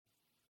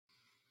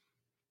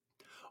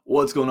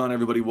What's going on,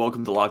 everybody?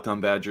 Welcome to Locked On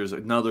Badgers.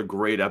 Another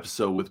great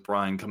episode with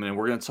Brian coming in.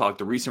 We're going to talk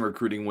the recent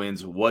recruiting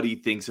wins, what he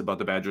thinks about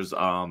the Badgers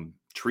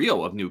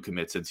trio of new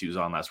commits since he was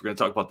on last. We're going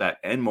to talk about that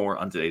and more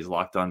on today's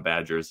Locked On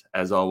Badgers.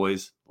 As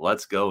always,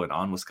 let's go and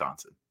on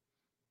Wisconsin.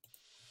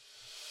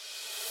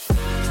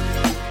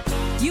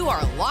 You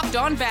are Locked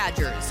On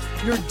Badgers,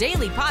 your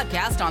daily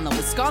podcast on the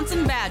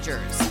Wisconsin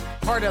Badgers.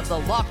 Part of the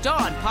Locked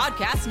On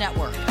Podcast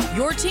Network,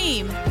 your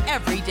team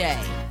every day.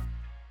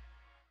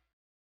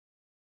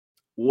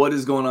 What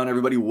is going on,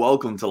 everybody?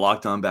 Welcome to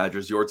Locked On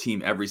Badgers, your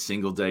team every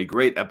single day.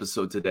 Great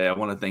episode today. I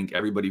want to thank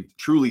everybody,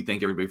 truly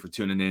thank everybody for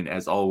tuning in.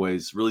 As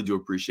always, really do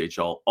appreciate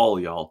y'all, all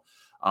y'all.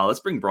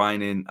 Let's bring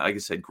Brian in. Like I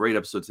said, great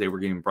episode today. We're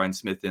getting Brian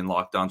Smith in,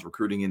 Locked On's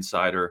recruiting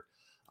insider,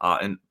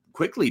 and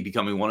quickly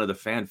becoming one of the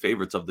fan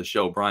favorites of the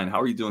show. Brian,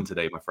 how are you doing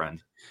today, my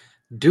friend?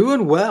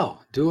 Doing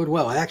well.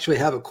 I actually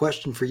have a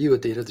question for you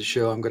at the end of the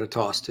show I'm going to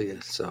toss to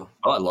you. So,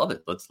 I love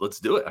it. Let's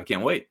do it. I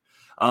can't wait.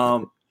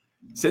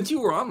 Since you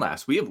were on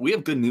last, we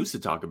have good news to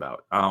talk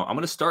about. I'm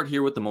going to start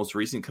here with the most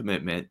recent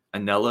commitment.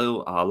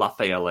 Anelu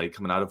Lafaele,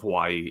 coming out of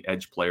Hawaii,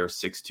 edge player,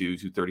 6'2",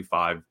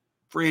 235,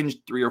 fringe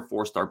 3 or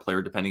 4 star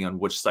player, depending on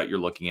which site you're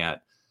looking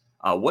at.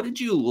 What did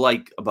you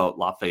like about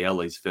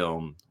Lafaele's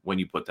film when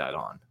you put that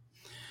on?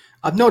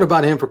 I've known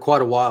about him for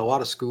quite a while. A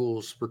lot of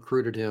schools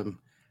recruited him.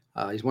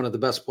 He's one of the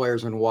best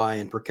players in Hawaii,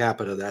 and per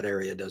capita, that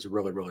area does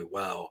really, really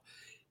well.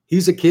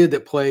 He's a kid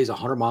that plays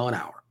 100 mile an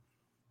hour.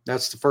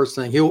 That's the first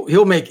thing.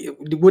 He'll make it.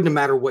 It wouldn't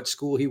matter what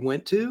school he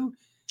went to,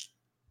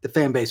 the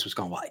fan base was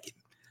going to like him.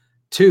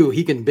 2,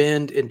 he can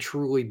bend and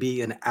truly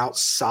be an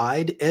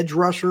outside edge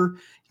rusher.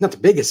 He's not the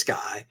biggest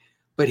guy,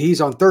 but he's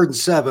on 3rd and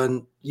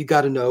 7. You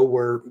got to know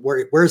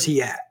where's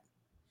he at,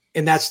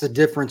 and that's the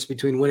difference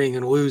between winning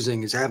and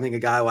losing, is having a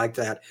guy like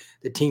that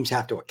teams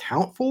have to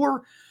account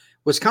for.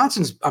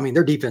 Wisconsin's,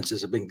 their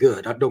defenses have been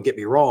good. Don't get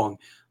me wrong.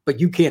 But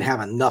you can't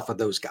have enough of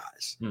those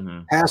guys.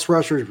 Mm-hmm. Pass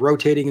rushers,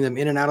 rotating them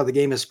in and out of the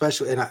game,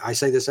 especially, and I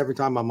say this every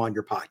time I'm on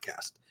your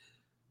podcast.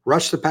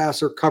 Rush the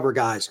passer, cover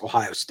guys,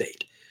 Ohio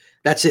State.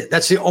 That's it.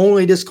 That's the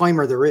only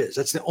disclaimer there is.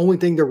 That's the only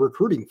thing they're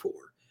recruiting for,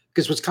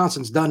 because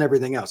Wisconsin's done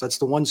everything else. That's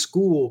the one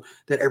school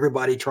that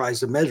everybody tries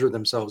to measure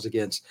themselves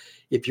against.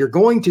 If you're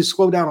going to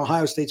slow down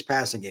Ohio State's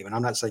passing game, and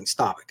I'm not saying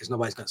stop it because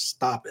nobody's going to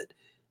stop it,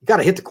 you got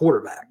to hit the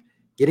quarterback.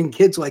 Getting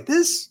kids like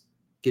this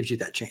gives you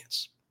that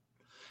chance.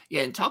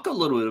 Yeah, and talk a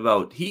little bit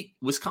about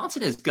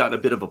Wisconsin has got a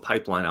bit of a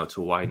pipeline out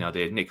to Hawaii now.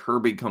 They had Nick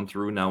Herbig come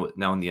through now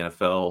in the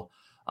NFL.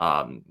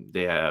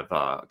 They have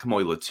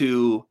Kamoi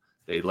Latu.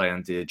 They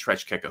landed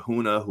Trech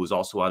Kekahuna, who's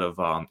also out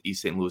of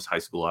East St. Louis High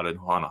School out in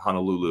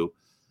Honolulu.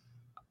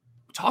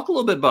 Talk a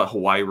little bit about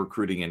Hawaii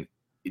recruiting, and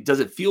does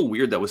it feel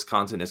weird that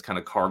Wisconsin has kind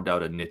of carved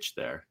out a niche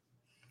there?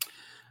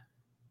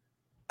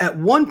 At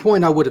one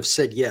point, I would have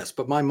said yes,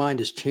 but my mind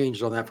has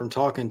changed on that from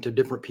talking to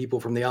different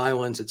people from the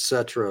islands,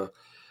 etc.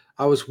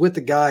 I was with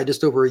a guy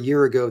just over a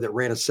year ago that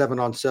ran a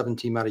 7-on-7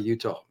 team out of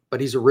Utah,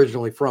 but he's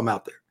originally from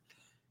out there.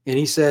 And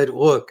he said,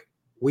 look,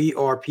 we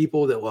are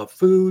people that love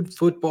food,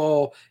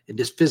 football, and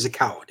just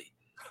physicality.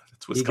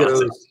 That's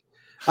Wisconsin.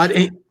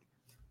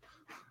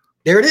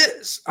 There it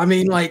is.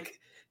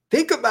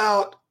 Think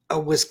about a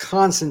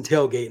Wisconsin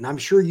tailgate, and I'm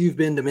sure you've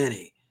been to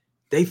many.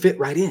 They fit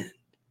right in.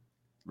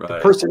 Right. The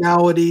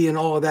personality and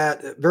all of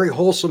that, very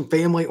wholesome,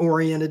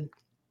 family-oriented.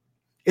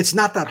 It's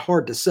not that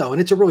hard to sell,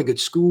 and it's a really good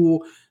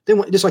school. They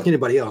want, just like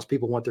anybody else,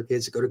 people want their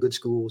kids to go to good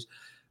schools.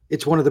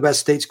 It's one of the best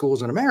state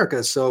schools in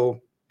America,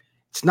 so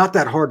it's not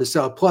that hard to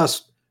sell.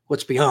 Plus,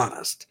 let's be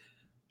honest,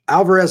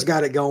 Alvarez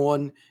got it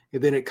going,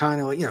 and then it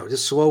kind of,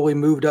 just slowly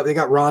moved up. They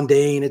got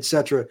Rondane,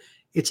 etc.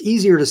 It's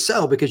easier to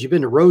sell because you've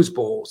been to Rose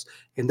Bowls,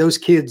 and those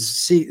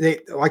kids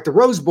they like the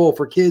Rose Bowl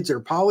for kids that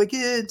are poly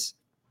kids.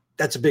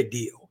 That's a big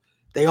deal.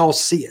 They all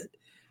see it.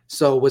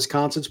 So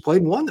Wisconsin's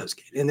played and won those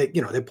games, and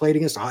they played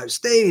against Ohio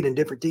State and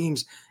different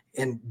teams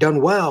and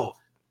done well.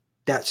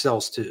 That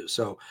sells too.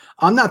 So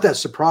I'm not that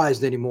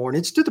surprised anymore. And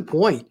it's to the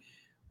point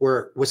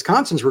where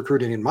Wisconsin's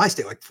recruiting in my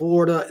state, like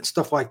Florida and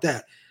stuff like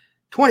that.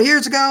 20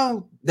 years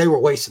ago, they were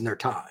wasting their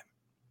time.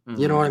 Mm-hmm.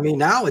 You know what I mean?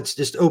 Now it's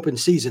just open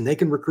season. They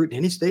can recruit in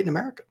any state in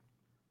America.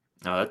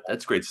 No,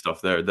 that's great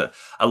stuff there.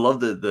 I love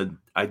the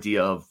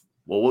idea of,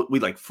 well, we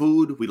like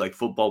food, we like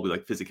football, we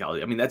like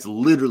physicality. That's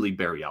literally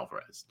Barry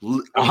Alvarez.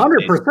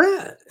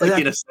 100%.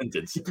 In a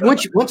sentence.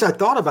 Once I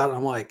thought about it,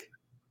 I'm like,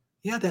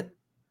 yeah,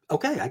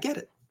 I get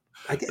it.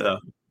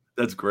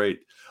 That's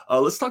great.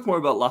 Let's talk more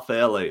about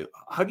Lafaele.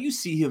 How do you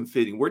see him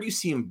fitting? Where do you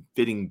see him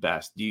fitting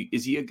best?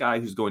 Is he a guy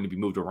who's going to be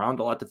moved around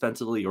a lot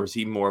defensively, or is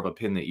he more of a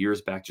pin the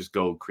ears back, just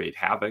go create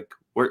havoc?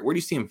 Where do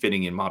you see him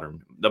fitting in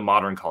the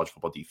modern college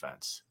football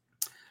defense?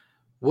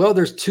 Well,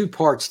 there's 2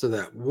 parts to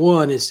that.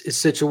 One is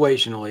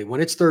situationally. When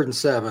it's 3rd and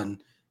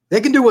 7,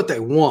 they can do what they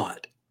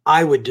want.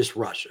 I would just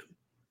rush him.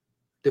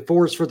 The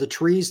forest for the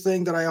trees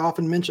thing that I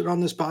often mention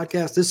on this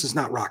podcast, this is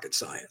not rocket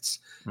science.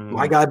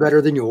 My guy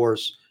better than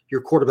yours.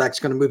 Your quarterback's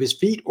going to move his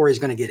feet or he's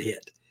going to get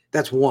hit.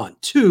 That's 1.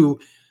 2,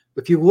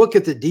 if you look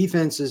at the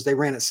defenses they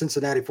ran at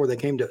Cincinnati before they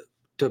came to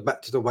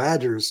the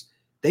Badgers,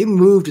 they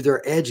moved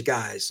their edge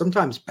guys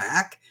sometimes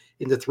back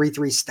in the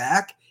 3-3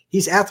 stack.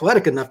 He's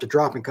athletic enough to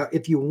drop and cut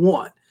if you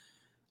want.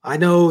 I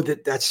know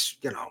that's,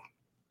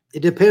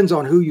 it depends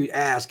on who you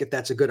ask if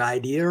that's a good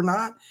idea or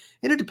not.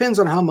 And it depends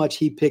on how much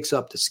he picks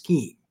up the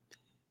scheme.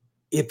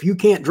 If you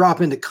can't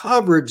drop into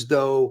coverage,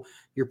 though,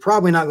 you're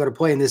probably not going to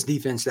play in this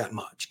defense that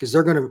much because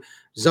they're going to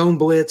zone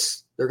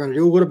blitz. They're going to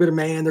do a little bit of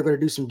man. They're going to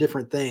do some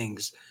different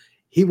things.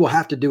 He will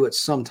have to do it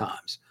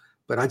sometimes.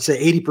 But I'd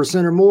say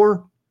 80% or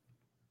more,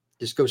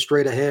 just go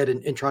straight ahead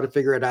and try to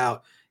figure it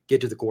out,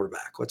 get to the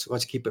quarterback.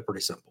 Let's keep it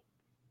pretty simple.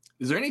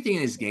 Is there anything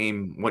in his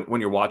game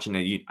when you're watching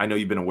it, I know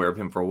you've been aware of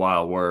him for a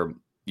while, where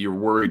you're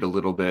worried a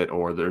little bit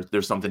or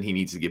there's something he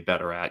needs to get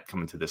better at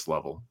coming to this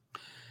level?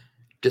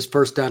 Just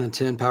first down and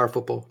 10 power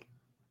football.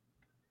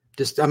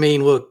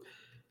 Look,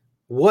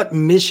 what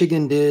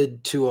Michigan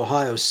did to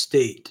Ohio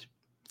State,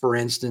 for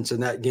instance,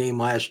 in that game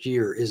last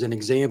year is an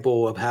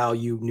example of how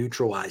you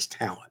neutralize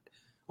talent.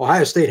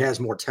 Ohio State has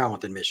more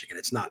talent than Michigan.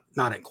 It's not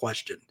in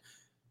question.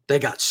 They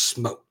got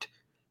smoked.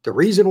 The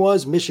reason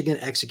was Michigan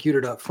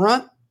executed up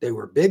front. They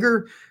were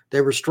bigger,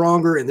 they were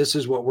stronger, and this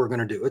is what we're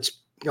going to do.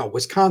 It's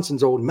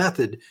Wisconsin's old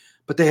method,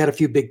 but they had a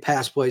few big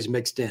pass plays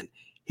mixed in.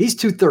 He's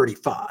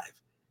 235.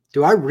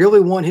 Do I really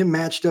want him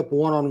matched up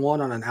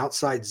one-on-one on an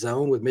outside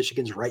zone with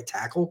Michigan's right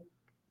tackle?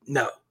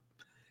 No.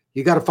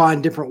 You got to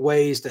find different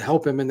ways to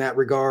help him in that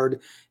regard,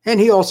 and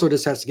he also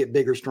just has to get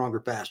bigger, stronger,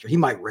 faster. He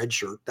might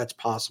redshirt. That's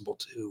possible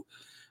too,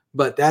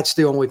 but that's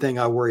the only thing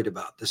I worried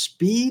about. The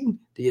speed,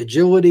 the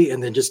agility,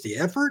 and then just the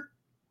effort,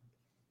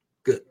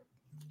 good.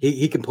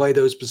 He can play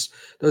those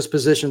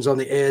positions on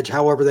the edge,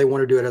 however they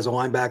want to do it, as a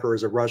linebacker or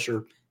as a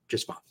rusher,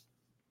 just fine.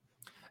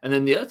 And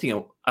then the other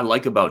thing I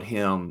like about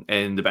him,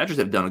 and the Badgers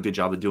have done a good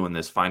job of doing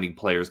this, finding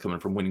players coming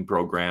from winning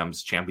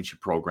programs,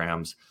 championship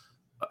programs.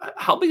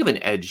 How big of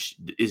an edge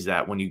is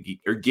that when you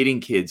are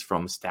getting kids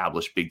from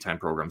established big-time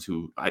programs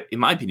who, in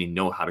my opinion,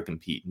 know how to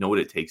compete, know what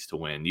it takes to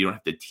win? You don't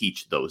have to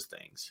teach those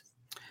things.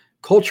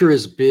 Culture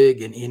is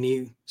big in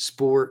any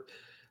sport.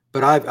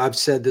 But I've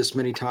said this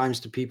many times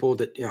to people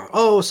that,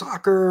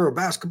 soccer or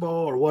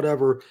basketball or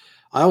whatever.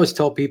 I always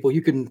tell people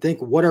you can think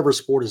whatever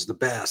sport is the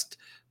best,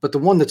 but the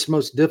one that's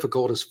most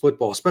difficult is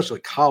football, especially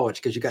college,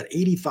 because you got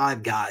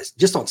 85 guys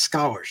just on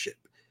scholarship.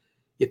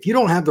 If you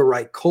don't have the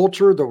right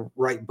culture, the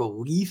right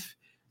belief,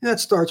 and that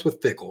starts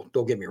with Fickle,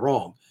 don't get me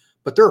wrong,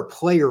 but there are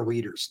player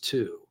leaders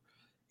too.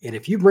 And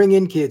if you bring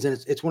in kids, and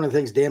it's one of the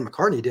things Dan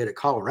McCartney did at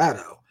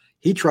Colorado,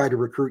 he tried to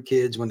recruit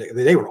kids when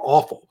they were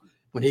awful.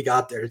 When he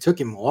got there, it took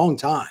him a long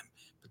time,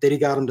 but then he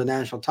got him to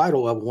national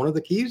title level. One of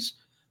the keys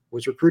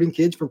was recruiting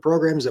kids from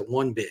programs that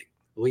won big,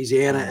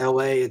 Louisiana,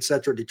 LA, et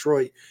cetera,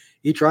 Detroit.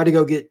 He tried to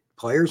go get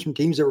players from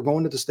teams that were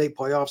going to the state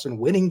playoffs and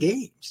winning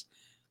games.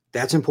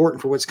 That's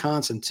important for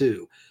Wisconsin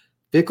too.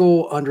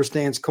 Fickle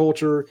understands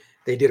culture.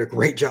 They did a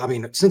great job.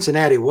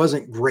 Cincinnati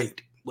wasn't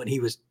great when he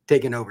was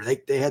taking over.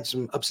 They had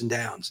some ups and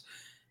downs.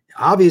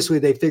 Obviously,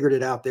 they figured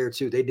it out there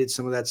too. They did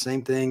some of that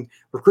same thing,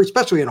 recruit,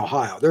 especially in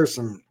Ohio. There's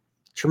some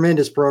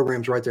tremendous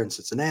programs right there in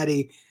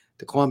Cincinnati,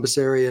 the Columbus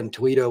area, and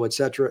Toledo, et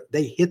cetera.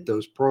 They hit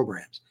those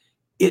programs.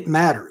 It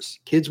matters.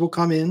 Kids will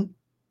come in.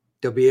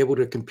 They'll be able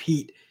to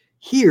compete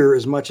here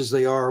as much as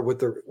they are with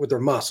their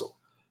muscle.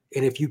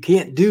 And if you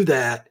can't do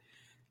that,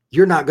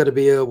 you're not going to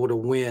be able to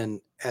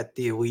win at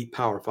the elite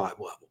Power 5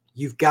 level.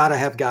 You've got to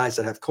have guys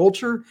that have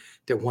culture,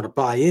 that want to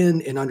buy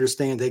in and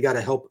understand they got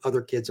to help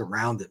other kids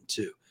around them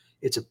too.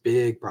 It's a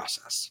big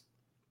process.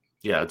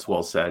 Yeah, it's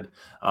well said.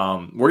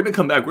 We're going to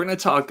come back. We're going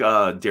to talk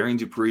Darrion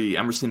Dupree,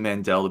 Emerson,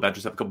 Mandell. The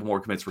Badgers have a couple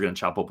more commits we're going to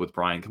chop up with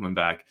Brian coming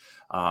back.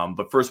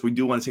 But first, we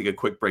do want to take a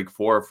quick break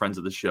for our friends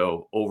of the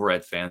show over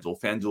at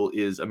FanDuel. FanDuel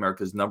is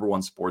America's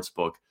 #1 sports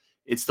book.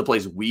 It's the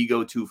place we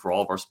go to for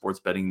all of our sports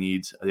betting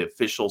needs, the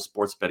official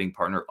sports betting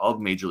partner of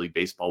Major League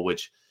Baseball,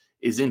 which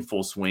is in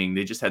full swing.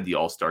 They just had the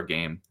All-Star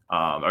game,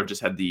 or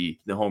just had the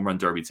home run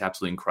derby. It's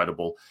absolutely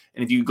incredible.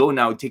 And if you go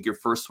now, take your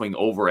first swing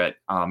over at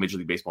Major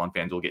League Baseball on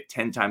FanDuel, get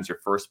 10 times your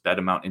first bet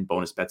amount in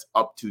bonus bets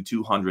up to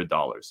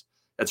 $200.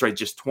 That's right,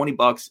 just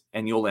 $20,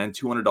 and you'll land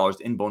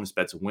 $200 in bonus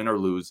bets, win or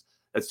lose.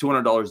 That's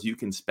 $200 you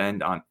can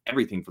spend on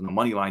everything from the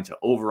money line to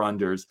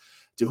over-unders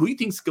to who you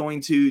think's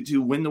going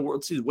to win the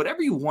World Series.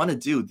 Whatever you want to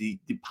do, the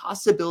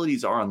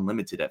possibilities are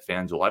unlimited at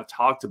FanDuel. I've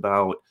talked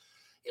about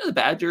the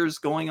Badgers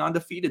going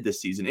undefeated this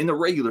season in the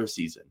regular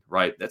season,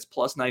 right? That's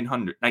plus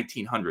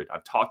 1,900.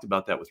 I've talked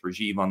about that with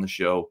Rajiv on the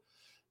show.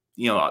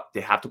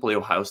 They have to play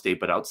Ohio State,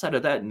 but outside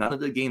of that, none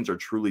of the games are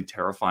truly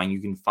terrifying. You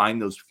can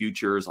find those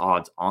futures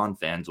odds on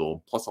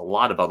FanDuel, plus a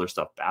lot of other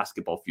stuff,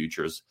 basketball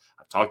futures.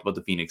 I've talked about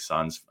the Phoenix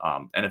Suns,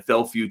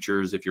 NFL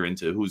futures, if you're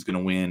into who's going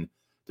to win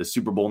the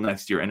Super Bowl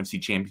next year,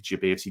 NFC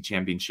Championship, AFC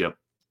Championship.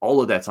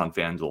 All of that's on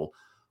FanDuel,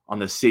 on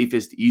the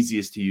safest,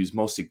 easiest to use,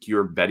 most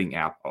secure betting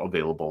app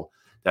available.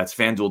 That's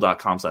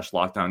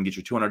FanDuel.com/lockedon. Get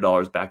your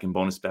 $200 back in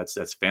bonus bets.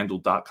 That's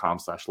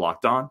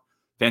FanDuel.com/lockedon.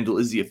 FanDuel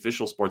is the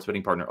official sports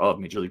betting partner of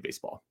Major League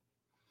Baseball.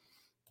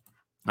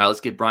 All right, let's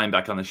get Brian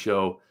back on the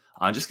show.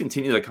 Just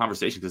continue the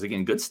conversation because,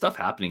 again, good stuff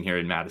happening here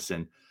in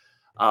Madison.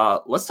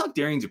 Let's talk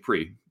Darrion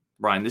Dupree.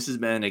 Brian, this has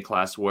been a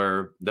class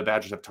where the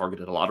Badgers have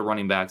targeted a lot of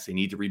running backs. They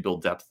need to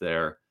rebuild depth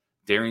there.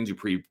 Darrion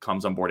Dupree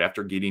comes on board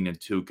after getting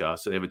Tuca.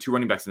 So they have 2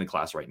 running backs in the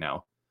class right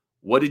now.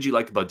 What did you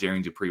like about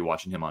Darrion Dupree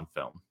watching him on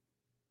film?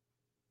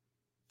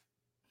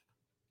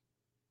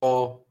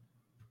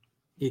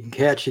 He can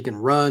catch, he can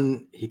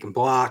run, he can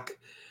block,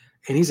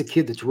 and he's a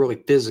kid that's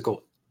really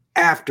physical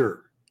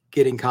after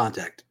getting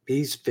contact.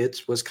 He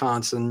fits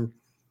Wisconsin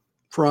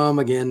from,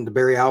 again, the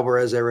Barry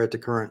Alvarez era to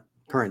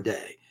current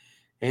day.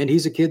 And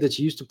he's a kid that's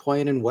used to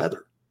playing in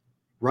weather.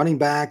 Running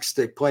backs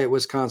that play at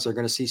Wisconsin are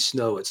going to see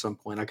snow at some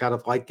point. I kind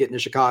of like getting a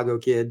Chicago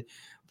kid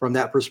from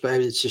that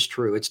perspective. It's just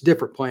true. It's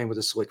different playing with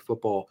a slick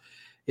football.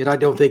 And I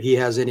don't think he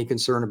has any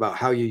concern about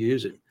how you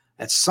use him.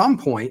 At some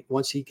point,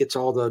 once he gets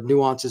all the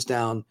nuances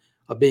down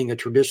of being a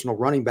traditional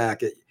running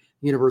back at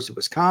University of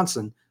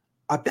Wisconsin,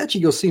 I bet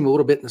you'll see him a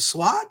little bit in the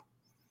slot,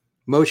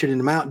 motioning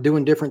him out,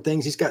 doing different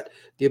things. He's got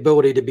the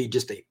ability to be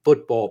just a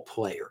football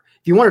player.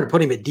 If you wanted to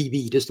put him at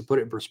DB, just to put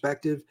it in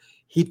perspective,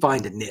 he'd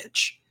find a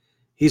niche.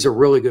 He's a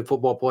really good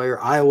football player.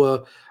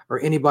 Iowa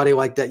or anybody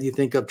like that you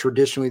think of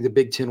traditionally, the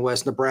Big Ten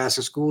West,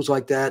 Nebraska, schools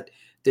like that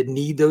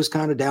need those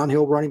kind of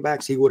downhill running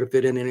backs, he would have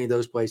fit in any of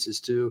those places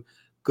too.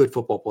 Good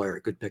football player,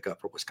 good pickup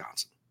for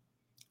Wisconsin.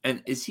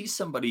 And is he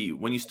somebody,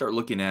 when you start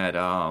looking at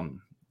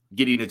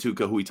Gideon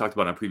Atuka, who we talked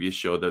about on a previous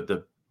show,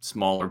 the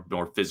smaller,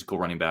 more physical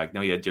running back,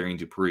 now you had Darrion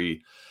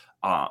Dupree.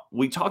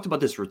 We talked about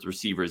this with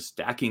receivers,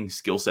 stacking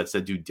skill sets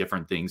that do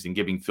different things and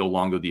giving Phil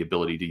Longo the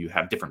ability to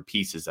have different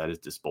pieces at his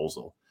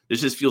disposal.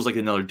 This just feels like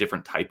another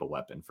different type of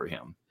weapon for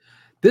him.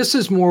 This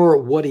is more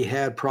what he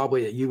had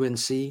probably at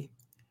UNC.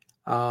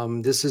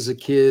 This is a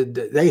kid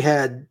that they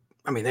had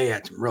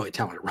some really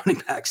talented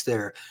running backs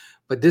there,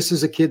 but this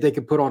is a kid they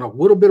could put on a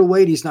little bit of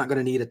weight. He's not going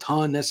to need a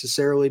ton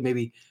necessarily,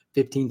 maybe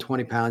 15,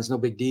 20 pounds, no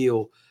big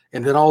deal.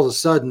 And then all of a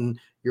sudden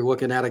you're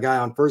looking at a guy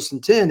on 1st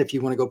and 10. If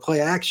you want to go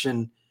play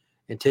action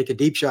and take a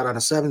deep shot on a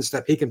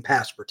 7-step, he can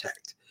pass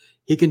protect.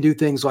 He can do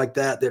things like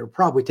that are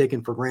probably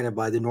taken for granted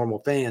by the normal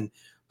fan.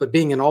 But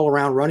being an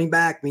all-around running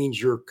back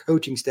means your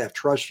coaching staff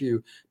trusts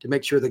you to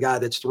make sure the guy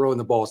that's throwing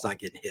the ball is not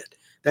getting hit.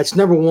 That's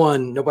number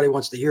one. Nobody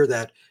wants to hear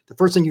that. The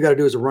first thing you got to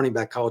do as a running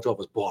back college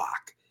level is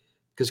block,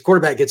 because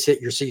quarterback gets hit,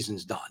 your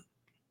season's done.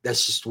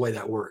 That's just the way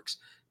that works.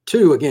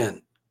 2,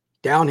 again,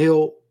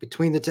 downhill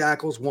between the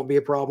tackles won't be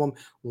a problem.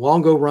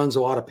 Longo runs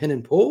a lot of pin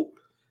and pull.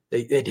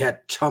 They'd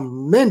had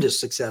tremendous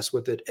success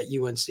with it at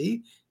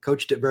UNC,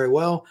 coached it very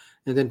well.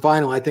 And then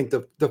finally, I think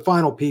the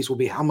final piece will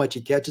be how much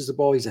he catches the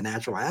ball. He's a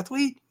natural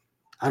athlete.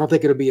 I don't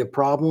think it'll be a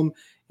problem.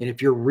 And if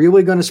you're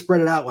really going to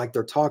spread it out like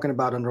they're talking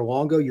about under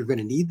Longo, you're going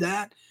to need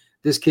that.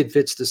 This kid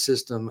fits the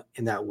system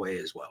in that way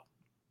as well.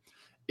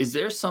 Is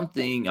there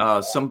something,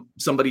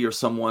 somebody or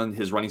someone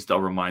his running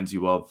style reminds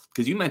you of?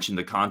 Because you mentioned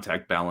the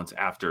contact balance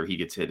after he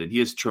gets hit, and he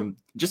has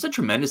just a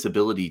tremendous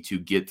ability to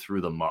get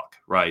through the muck,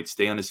 right?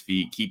 Stay on his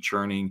feet, keep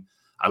churning.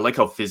 I like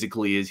how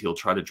physical he is. He'll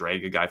try to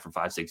drag a guy for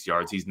 5-6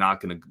 yards. He's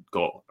not going to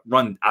go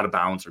run out of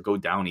bounds or go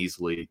down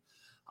easily.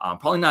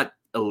 Probably not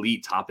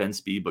elite top end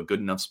speed, but good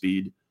enough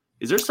speed.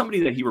 Is there somebody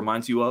that he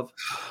reminds you of?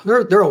 There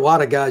are a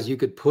lot of guys you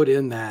could put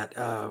in that.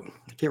 I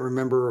can't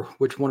remember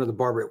which one of the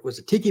Barber. Was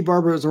it Tiki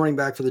Barber was the running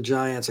back for the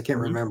Giants? I can't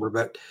remember,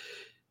 but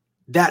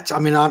that's,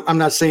 I'm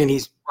not saying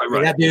he's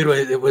right. That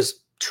dude, it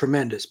was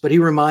tremendous, but he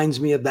reminds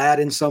me of that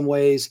in some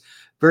ways.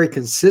 Very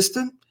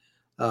consistent.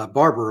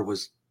 Barber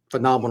was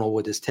phenomenal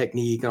with his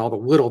technique and all the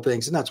little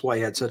things, and that's why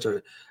he had such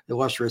a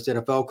illustrious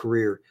NFL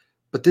career.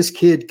 But this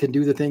kid can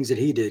do the things that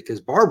he did,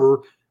 because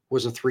Barber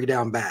was a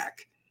 3-down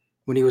back.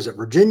 When he was at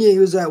Virginia, he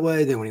was that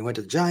way. Then when he went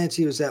to the Giants,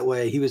 he was that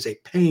way. He was a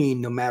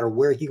pain no matter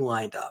where he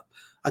lined up.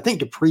 I think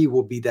Dupree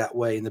will be that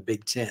way in the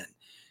Big Ten.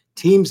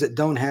 Teams that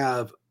don't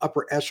have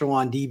upper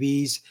echelon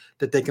DBs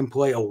that they can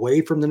play away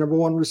from the number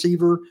one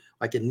receiver,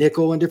 like a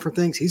nickel and different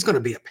things, he's going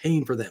to be a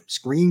pain for them.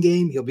 Screen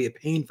game, he'll be a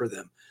pain for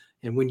them.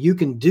 And when you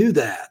can do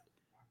that,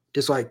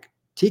 just like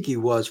Tiki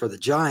was for the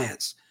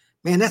Giants,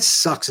 man, that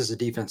sucks as a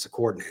defensive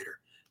coordinator.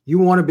 You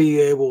want to be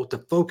able to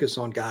focus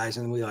on guys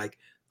and be like,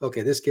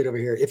 okay, this kid over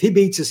here, if he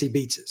beats us, he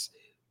beats us.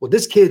 Well,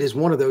 this kid is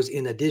one of those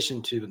in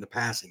addition to in the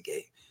passing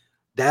game.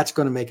 That's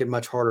going to make it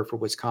much harder for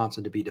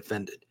Wisconsin to be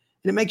defended.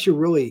 And it makes you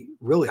really,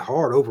 really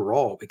hard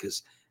overall,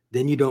 because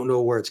then you don't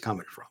know where it's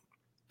coming from.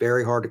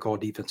 Very hard to call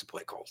defensive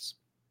play calls.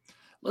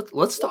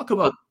 Let's talk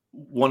about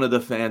one of the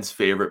fans'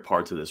 favorite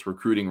parts of this,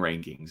 recruiting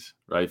rankings,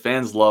 right?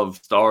 Fans love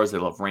stars. They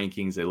love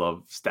rankings. They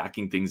love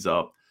stacking things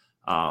up.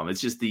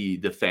 It's just the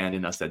fan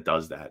in us that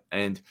does that.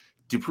 And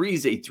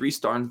Dupree's a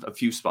 3-star in a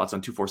few spots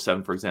on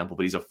 247, for example,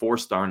 but he's a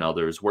 4-star in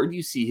others. Where do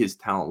you see his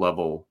talent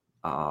level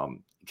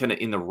kind of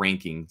in the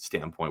ranking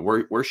standpoint?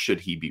 Where should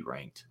he be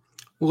ranked?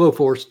 Low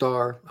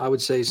 4-star. I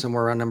would say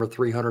somewhere around number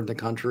 300 in the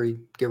country,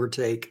 give or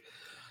take,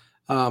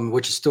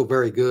 which is still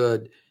very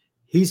good.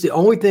 He's the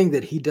only thing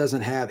that he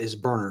doesn't have is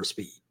burner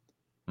speed.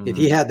 Mm-hmm. If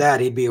he had that,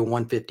 he'd be a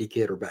 150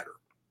 kid or better,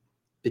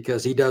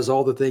 because he does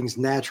all the things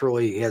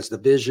naturally. He has the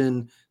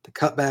vision, the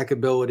cutback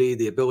ability,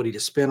 the ability to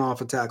spin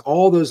off attack.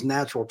 All those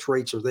natural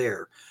traits are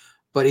there,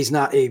 but he's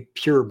not a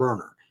pure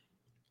burner.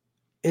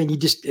 And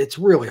it's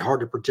really hard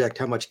to project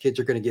how much kids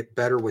are going to get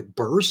better with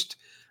burst.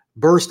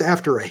 Burst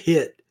after a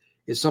hit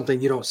is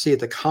something you don't see at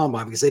the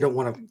combine because they don't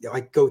want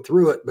to go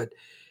through it. But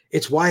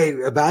it's why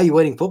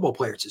evaluating football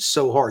players is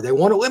so hard. They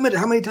want to limit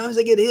how many times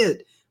they get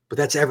hit, but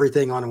that's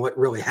everything on what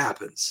really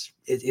happens.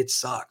 It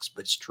sucks,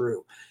 but it's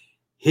true.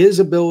 His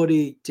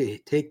ability to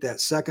take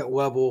that second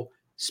level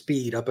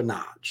speed up a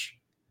notch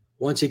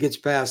once he gets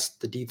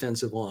past the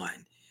defensive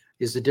line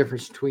is the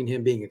difference between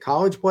him being a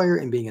college player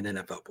and being an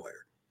NFL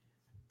player.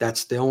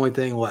 That's the only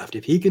thing left.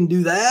 If he can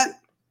do that,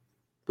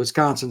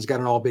 Wisconsin's got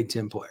an all Big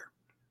Ten player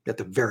at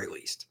the very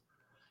least.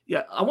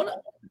 Yeah, I want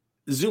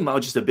to zoom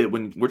out just a bit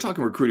when we're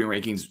talking recruiting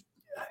rankings,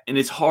 and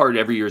it's hard.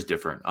 Every year is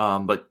different.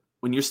 But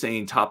when you're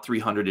saying top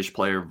 300-ish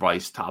player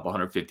versus top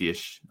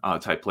 150-ish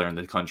type player in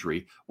the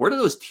country, where do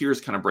those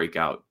tiers kind of break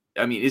out?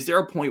 I mean, is there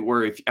a point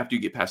where if after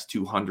you get past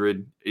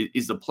 200,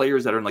 is the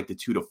players that are in like the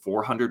 200 to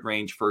 400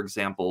 range, for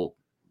example,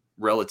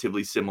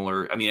 relatively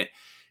similar? I mean,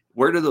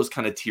 where do those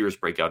kind of tiers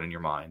break out in your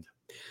mind?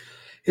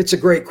 It's a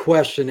great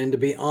question. And to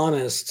be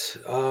honest,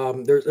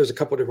 there's a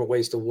couple of different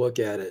ways to look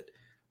at it.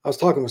 I was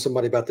talking with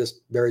somebody about this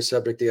very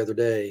subject the other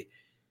day.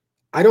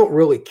 I don't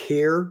really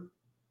care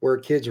where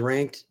a kid's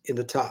ranked in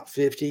the top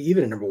 50,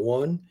 even in number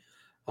one.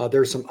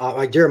 There's some,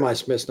 like Jeremiah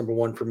Smith's number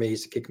one for me.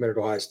 He's the kid committed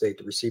to Ohio State,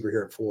 the receiver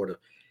here in Florida.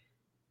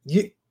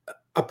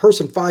 A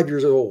person 5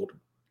 years old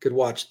could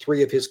watch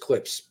 3 of his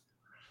clips.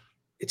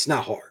 It's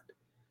not hard.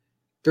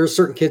 There are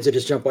certain kids that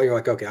just jump out. You're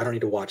like, okay, I don't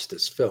need to watch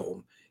this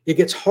film. It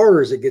gets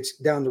harder as it gets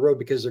down the road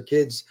because they're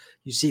kids.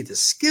 You see the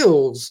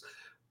skills,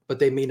 but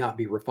they may not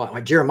be refined.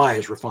 Like Jeremiah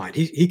is refined.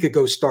 He could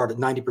go start at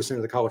 90%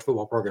 of the college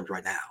football programs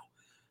right now.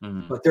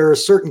 Mm-hmm. But there are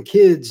certain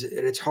kids,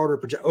 and it's harder to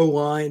project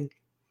O-line,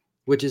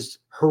 which is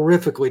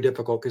horrifically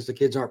difficult because the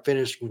kids aren't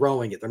finished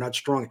growing it. They're not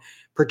strong.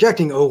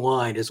 Projecting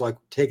O-line is like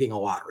taking a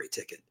lottery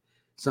ticket.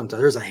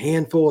 Sometimes there's a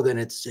handful, then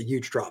it's a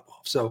huge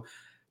drop-off. So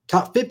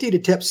top 50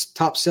 to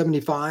top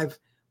 75,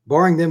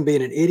 barring them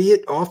being an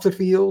idiot off the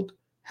field,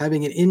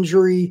 having an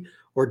injury,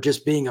 or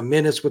just being a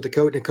menace with the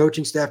coach and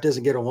coaching staff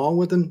doesn't get along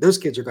with them, those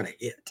kids are going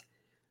to hit.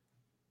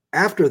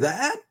 After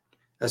that,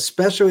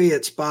 especially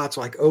at spots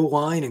like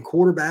O-line and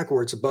quarterback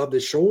where it's above the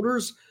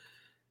shoulders,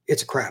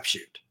 it's a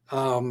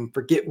crapshoot.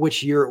 Forget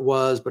which year it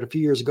was, but a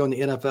few years ago in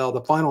the NFL,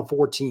 the final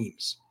 4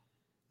 teams,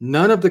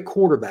 none of the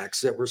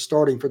quarterbacks that were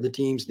starting for the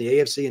teams in the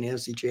AFC and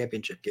NFC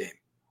championship game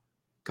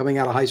coming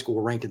out of high school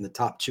were ranked in the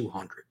top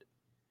 200.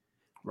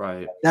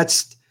 Right.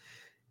 That's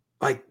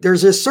like,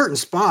 there's just certain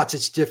spots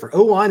it's different.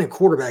 O-line and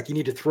quarterback you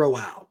need to throw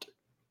out.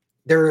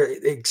 They're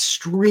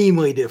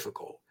extremely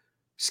difficult.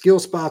 Skill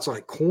spots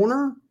like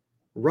corner,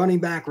 running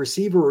back,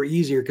 receiver are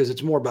easier because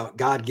it's more about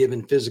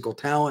God-given physical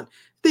talent.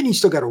 Then you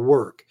still got to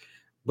work.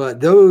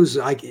 But those,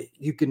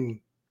 you can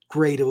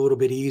grade a little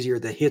bit easier.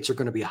 The hits are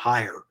going to be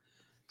higher.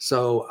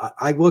 So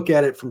I look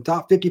at it from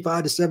top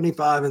 55 to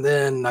 75, and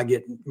then I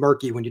get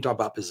murky when you talk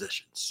about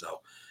positions.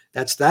 So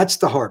that's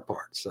the hard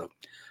part. So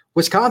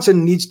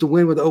Wisconsin needs to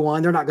win with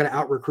O-line. They're not going to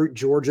out-recruit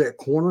Georgia at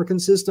corner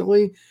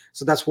consistently.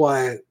 So that's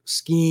why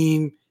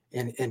scheme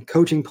and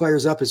coaching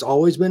players up has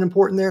always been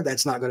important there.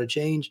 That's not going to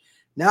change.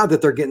 Now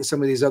that they're getting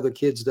some of these other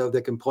kids, though,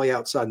 that can play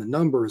outside the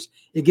numbers,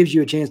 it gives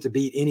you a chance to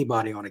beat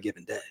anybody on a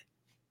given day.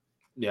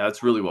 Yeah,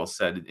 that's really well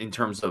said in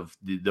terms of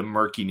the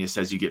murkiness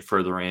as you get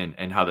further in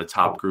and how the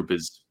top group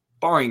is,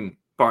 barring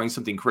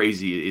something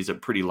crazy, is a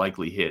pretty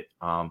likely hit.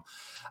 I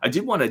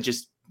did want to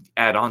just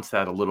add on to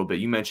that a little bit.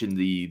 You mentioned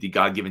the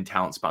God-given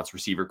talent spots,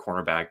 receiver,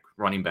 cornerback,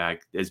 running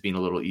back, as being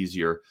a little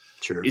easier.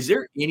 Sure. Is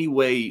there any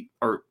way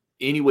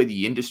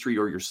the industry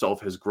or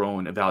yourself has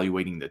grown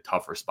evaluating the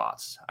tougher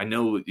spots? I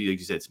know you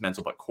said it's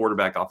mental, but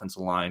quarterback,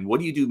 offensive line, what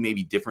do you do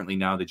maybe differently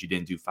now that you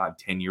didn't do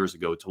 5-10 years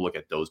ago to look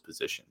at those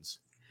positions?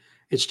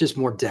 It's just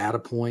more data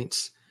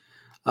points.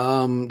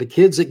 The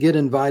kids that get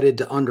invited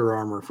to Under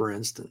Armour, for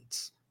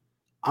instance,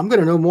 I'm going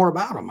to know more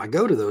about them. I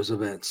go to those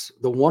events.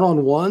 The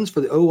one-on-ones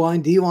for the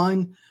O-line,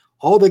 D-line,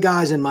 all the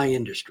guys in my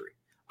industry.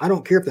 I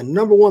don't care if the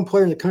number one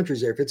player in the country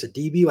is there. If it's a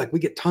DB, like we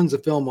get tons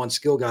of film on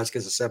skill guys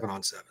because of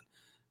 7-on-7.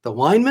 The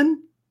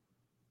linemen,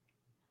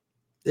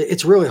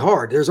 it's really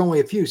hard. There's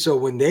only a few. So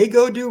when they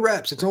go do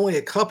reps, it's only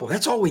a couple.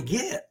 That's all we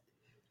get.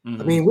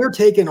 Mm-hmm. I mean, we're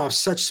taking off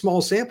such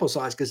small sample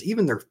size because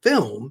even their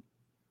film,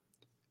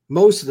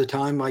 most of the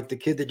time, like the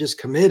kid that just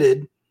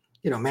committed,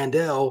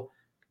 Mandell,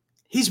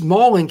 he's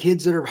mauling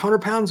kids that are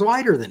 100 pounds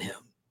lighter than him.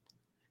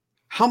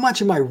 How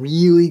much am I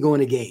really going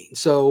to gain?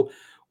 So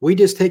we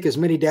just take as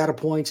many data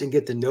points and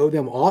get to know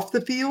them off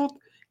the field,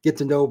 get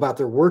to know about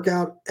their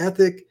workout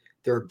ethic,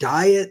 their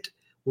diet.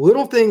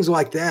 Little things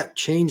like that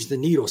change the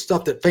needle,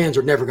 stuff that fans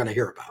are never going to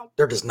hear about.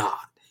 They're just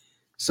not.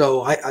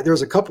 So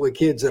there's a couple of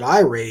kids that I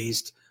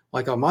raised,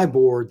 like on my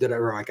board, that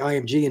are like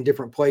IMG in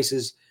different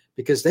places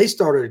because they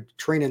started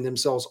training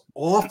themselves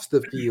off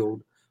the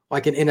field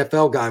like an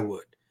NFL guy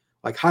would,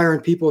 like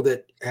hiring people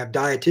that have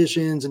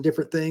dietitians and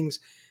different things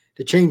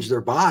to change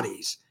their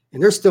bodies.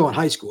 And they're still in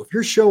high school. If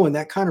you're showing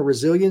that kind of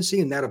resiliency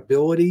and that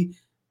ability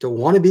to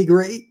want to be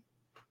great,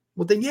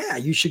 well, then, yeah,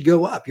 you should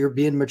go up. You're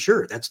being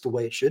mature. That's the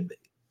way it should be.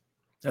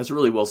 That's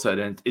really well said.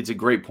 And it's a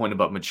great point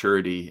about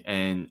maturity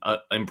and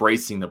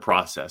embracing the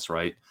process,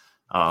 right?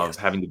 Of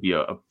having to be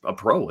a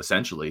pro,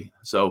 essentially.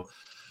 So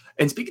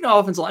And speaking of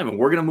offensive linemen,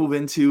 we're going to move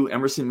into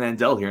Emerson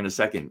Mandell here in a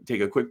second.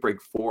 Take a quick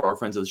break for our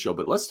friends of the show,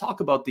 but let's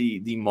talk about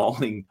the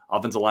mauling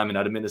offensive lineman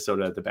out of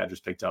Minnesota that the Badgers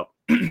picked up.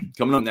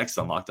 Coming up next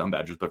on Locked On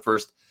Badgers. But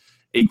first,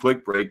 a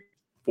quick break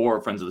for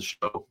our friends of the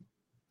show.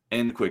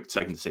 And a quick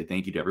second to say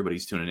thank you to everybody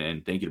who's tuning in.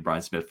 Thank you to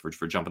Brian Smith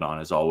for jumping on,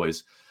 as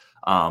always.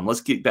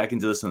 Let's get back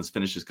into this and let's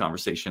finish this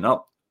conversation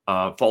up.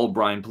 Follow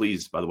Brian,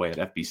 please, by the way,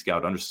 at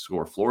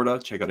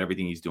FBScout_Florida. Check out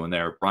everything he's doing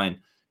there. Brian,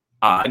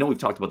 I know we've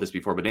talked about this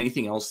before, but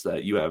anything else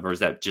that you have, or is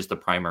that just the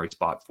primary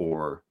spot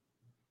for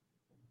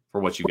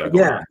what you got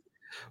going on?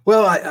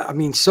 Well, I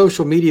mean,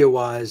 social media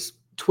wise,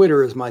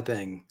 Twitter is my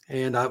thing.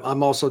 And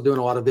I'm also doing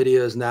a lot of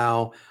videos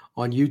now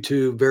on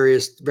YouTube,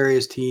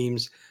 various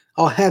teams.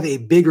 I'll have a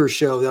bigger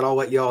show that I'll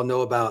let y'all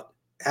know about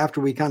after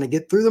we kind of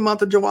get through the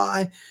month of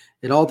July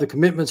and all the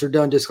commitments are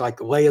done, just like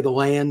the lay of the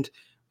land,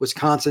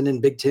 Wisconsin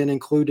and Big Ten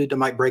included. I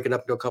might break it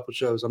up into a couple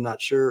shows. I'm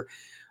not sure.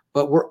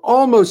 But we're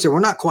almost there.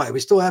 We're not quite. We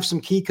still have some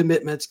key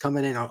commitments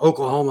coming in on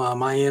Oklahoma,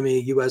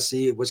 Miami,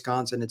 USC,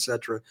 Wisconsin,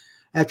 etc.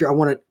 After I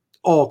want it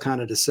all kind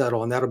of to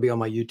settle, and that'll be on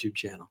my YouTube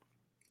channel.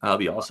 That'll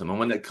be awesome. And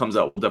when that comes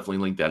out, we'll definitely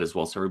link that as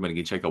well so everybody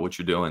can check out what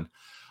you're doing.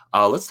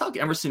 Let's talk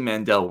Emerson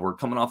Mandell. We're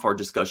coming off our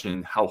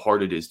discussion how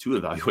hard it is to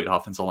evaluate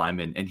offensive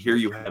linemen. And here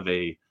you have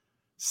a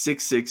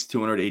 6'6",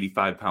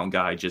 285-pound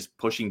guy just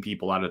pushing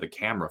people out of the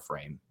camera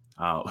frame.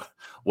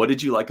 What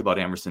did you like about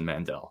Emerson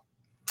Mandell?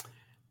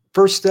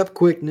 First step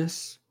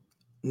quickness.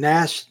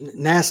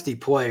 Nasty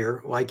player,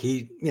 like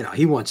he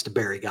wants to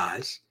bury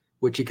guys,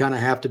 which you kind of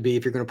have to be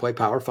if you're going to play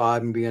Power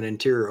 5 and be an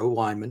interior O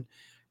lineman.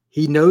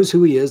 He knows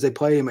who he is. They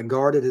play him at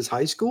guard at his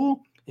high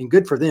school, and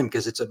good for them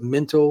because it's a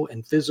mental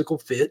and physical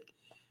fit.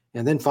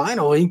 And then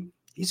finally,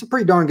 he's a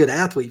pretty darn good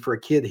athlete for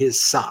a kid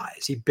his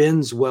size. He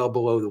bends well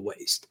below the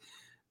waist.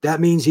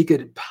 That means he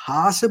could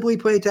possibly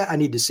play I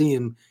need to see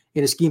him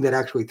in a scheme that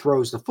actually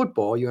throws the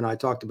football. You and I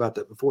talked about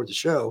that before the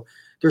show.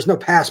 There's no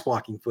pass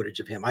blocking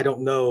footage of him. I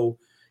don't know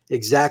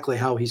exactly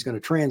how he's going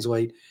to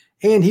translate.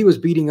 And he was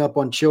beating up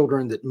on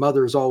children that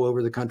mothers all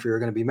over the country are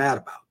going to be mad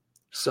about.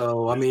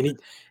 So, I mean,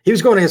 he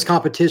was going against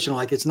competition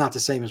like it's not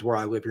the same as where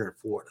I live here in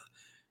Florida.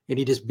 And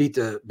he just beat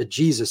the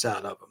bejesus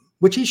out of him,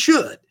 which he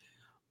should.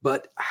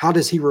 But how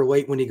does he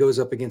relate when he goes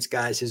up against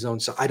guys his own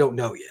size? I don't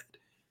know yet.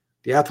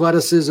 The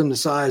athleticism, the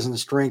size, and the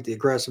strength, the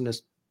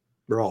aggressiveness,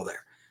 they're all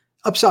there.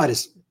 Upside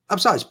is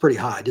pretty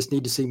high. I just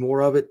need to see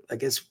more of it. I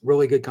guess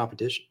really good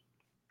competition.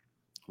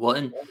 Well,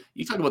 and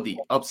you talked about the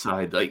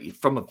upside, like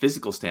from a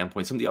physical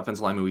standpoint, some of the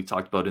offensive linemen we've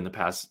talked about in the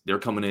past, they're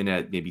coming in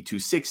at maybe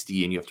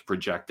 260 and you have to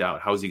project out.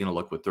 How is he going to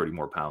look with 30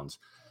 more pounds?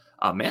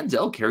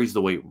 Mandell carries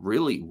the weight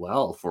really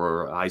well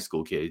for a high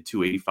school kid,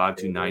 285,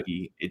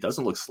 290. It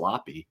doesn't look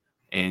sloppy.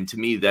 And to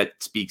me, that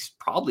speaks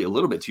probably a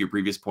little bit to your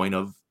previous point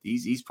of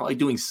he's probably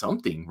doing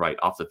something right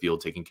off the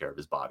field, taking care of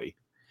his body.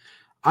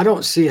 I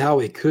don't see how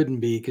he couldn't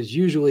be, because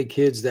usually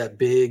kids that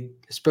big,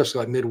 especially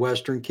like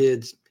Midwestern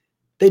kids,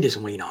 they just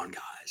lean on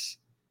guys.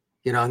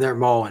 And they're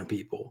mauling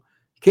people.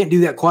 You can't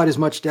do that quite as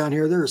much down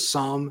here. There are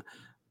some,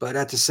 but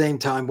at the same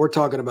time, we're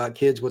talking about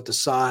kids with the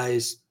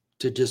size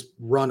to just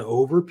run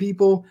over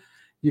people.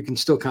 You can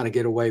still kind of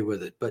get away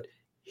with it. But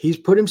he's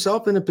put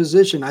himself in a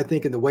position, I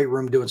think, in the weight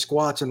room doing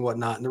squats and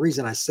whatnot. And the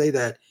reason I say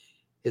that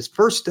is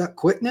first step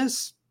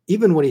quickness,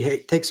 even when he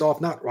takes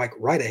off, not like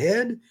right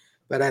ahead,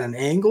 but at an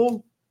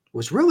angle,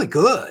 was really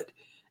good.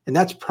 And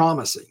that's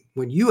promising.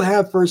 When you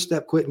have first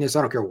step quickness,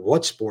 I don't care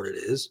what sport it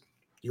is,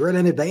 you're at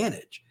an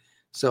advantage.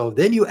 So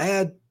then you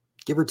add,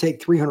 give or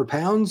take 300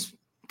 pounds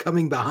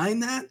coming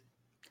behind that.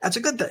 That's a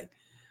good thing.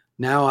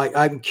 Now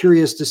I'm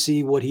curious to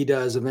see what he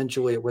does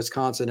eventually at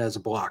Wisconsin as a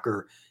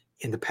blocker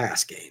in the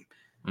pass game.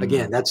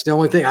 Again, that's the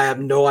only thing. I have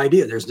no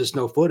idea. There's just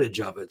no footage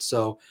of it.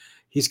 So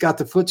he's got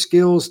the foot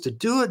skills to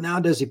do it. Now,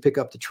 does he pick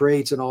up the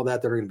traits and all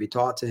that are going to be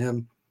taught to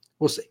him?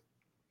 We'll see.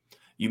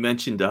 You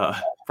mentioned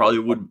probably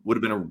would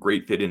have been a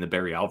great fit in the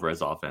Barry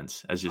Alvarez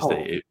offense as just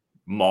a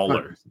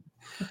mauler.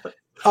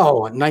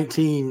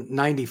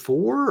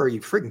 1994? Are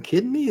you freaking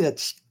kidding me?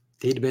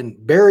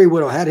 Barry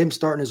would have had him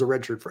starting as a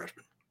redshirt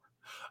freshman.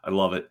 I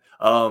love it.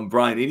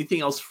 Brian,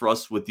 anything else for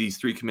us with these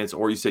three commits?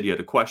 Or you said you had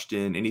a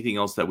question. Anything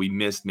else that we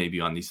missed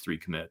maybe on these three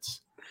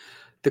commits?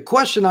 The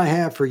question I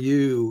have for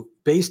you,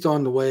 based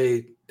on the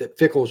way that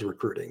Fickell's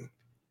recruiting,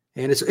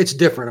 and it's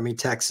different. I mean,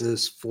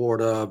 Texas,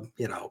 Florida,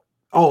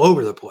 all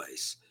over the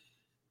place.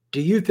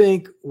 Do you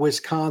think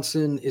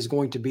Wisconsin is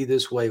going to be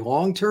this way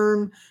long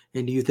term?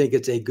 And do you think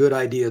it's a good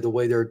idea the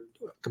way they're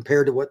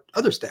compared to what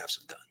other staffs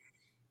have done?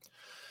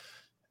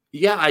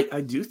 Yeah, I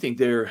do think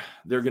they're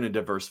going to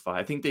diversify.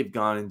 I think they've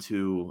gone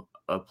into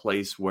a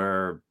place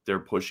where they're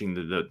pushing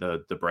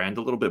the brand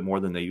a little bit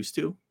more than they used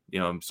to.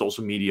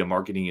 Social media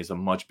marketing is a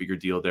much bigger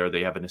deal there.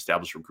 They have an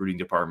established recruiting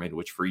department,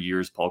 which for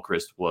years Paul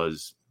Chryst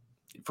was,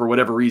 for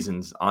whatever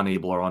reasons,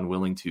 unable or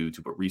unwilling to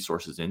put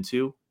resources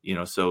into.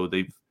 So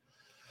they've.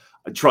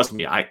 Trust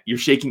me, you're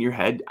shaking your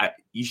head. I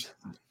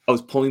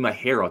was pulling my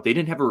hair out. They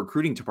didn't have a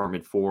recruiting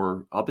department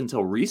for up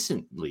until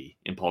recently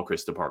in Paul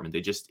Chryst's department.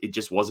 It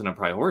just wasn't a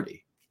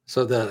priority.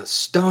 So the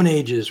Stone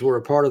Ages were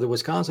a part of the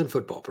Wisconsin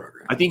football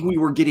program. I think we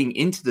were getting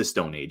into the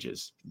Stone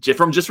Ages just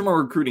from a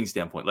recruiting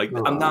standpoint. Like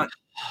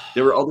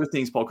there were other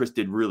things Paul Chris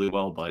did really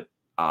well, but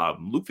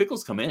Luke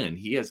Fickell's come in and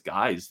he has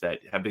guys that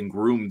have been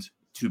groomed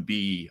to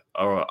be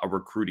a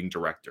recruiting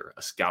director,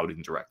 a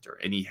scouting director,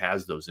 and he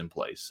has those in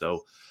place.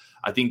 So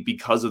I think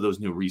because of those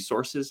new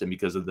resources and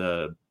because of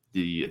the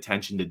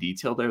attention to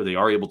detail there, they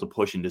are able to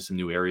push into some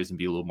new areas and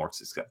be a little more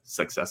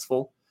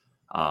successful.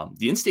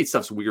 The in-state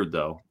stuff's weird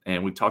though,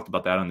 and we've talked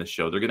about that on this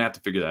show. They're going to have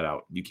to figure that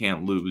out. You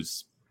can't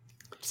lose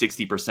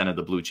 60% of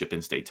the blue chip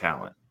in-state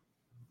talent.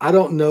 I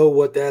don't know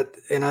what that,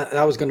 and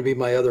that was going to be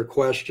my other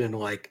question.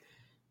 Like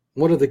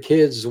one of the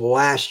kids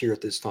last year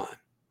at this time,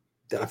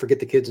 I forget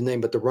the kid's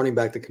name, but the running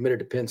back that committed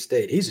to Penn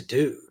State, he's a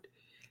dude.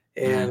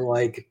 And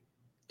like,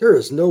 there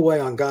is no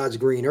way on God's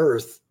green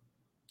earth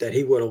that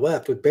he would have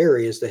left with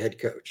Barry as the head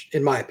coach,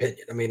 in my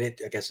opinion. I mean,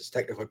 I guess it's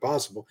technically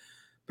possible.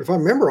 But if I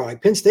remember right,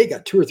 Penn State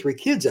got 2 or 3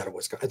 kids out of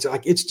Wisconsin.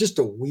 It's just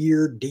a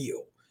weird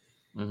deal.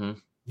 Mm-hmm.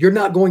 You're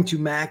not going to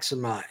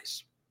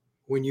maximize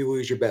when you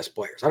lose your best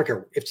players. I don't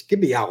care if it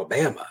could be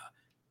Alabama.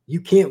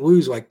 You can't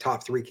lose like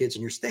top 3 kids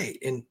in your state.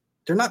 And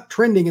they're not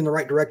trending in the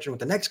right direction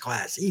with the next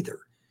class either.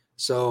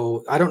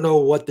 So I don't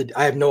know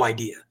I have no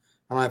idea.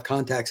 I don't have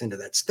contacts into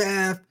that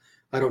staff.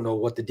 I don't know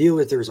what the deal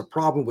is. There's a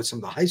problem with some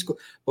of the high school,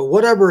 but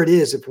whatever it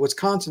is, if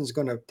Wisconsin's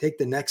going to take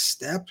the next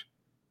step,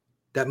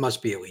 that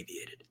must be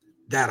alleviated.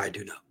 That I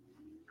do know.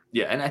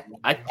 Yeah. And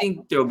I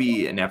think there'll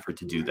be an effort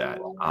to do that.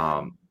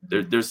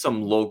 There's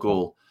some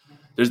local,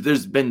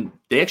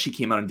 they actually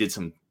came out and did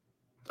some,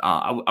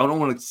 I don't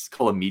want to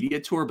call a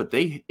media tour, but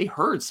they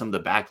heard some of the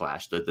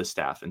backlash that the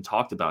staff and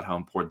talked about how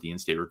important the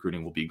in-state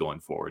recruiting will be going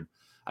forward.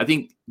 I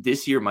think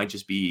this year might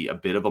just be a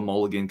bit of a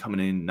mulligan coming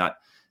in,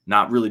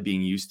 not really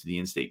being used to the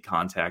in-state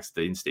contacts,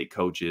 the in-state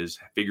coaches,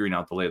 figuring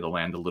out the lay of the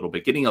land a little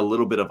bit, getting a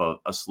little bit of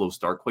a slow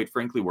start, quite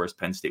frankly, whereas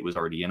Penn State was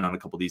already in on a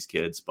couple of these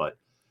kids. But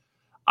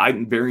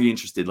I'm very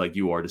interested, like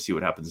you are, to see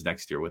what happens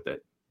next year with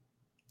it.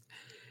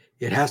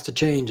 It has to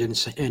change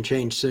and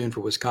change soon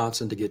for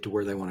Wisconsin to get to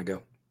where they want to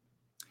go.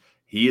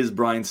 He is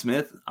Brian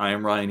Smith. I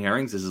am Ryan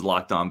Herrings. This is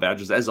Locked On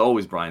Badgers. As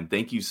always, Brian,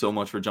 thank you so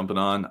much for jumping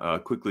on.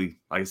 Quickly,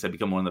 like I said,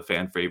 become one of the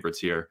fan favorites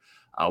here.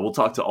 We'll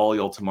talk to all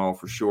y'all tomorrow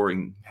for sure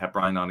and have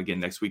Brian on again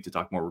next week to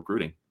talk more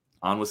recruiting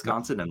on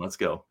Wisconsin, and let's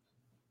go.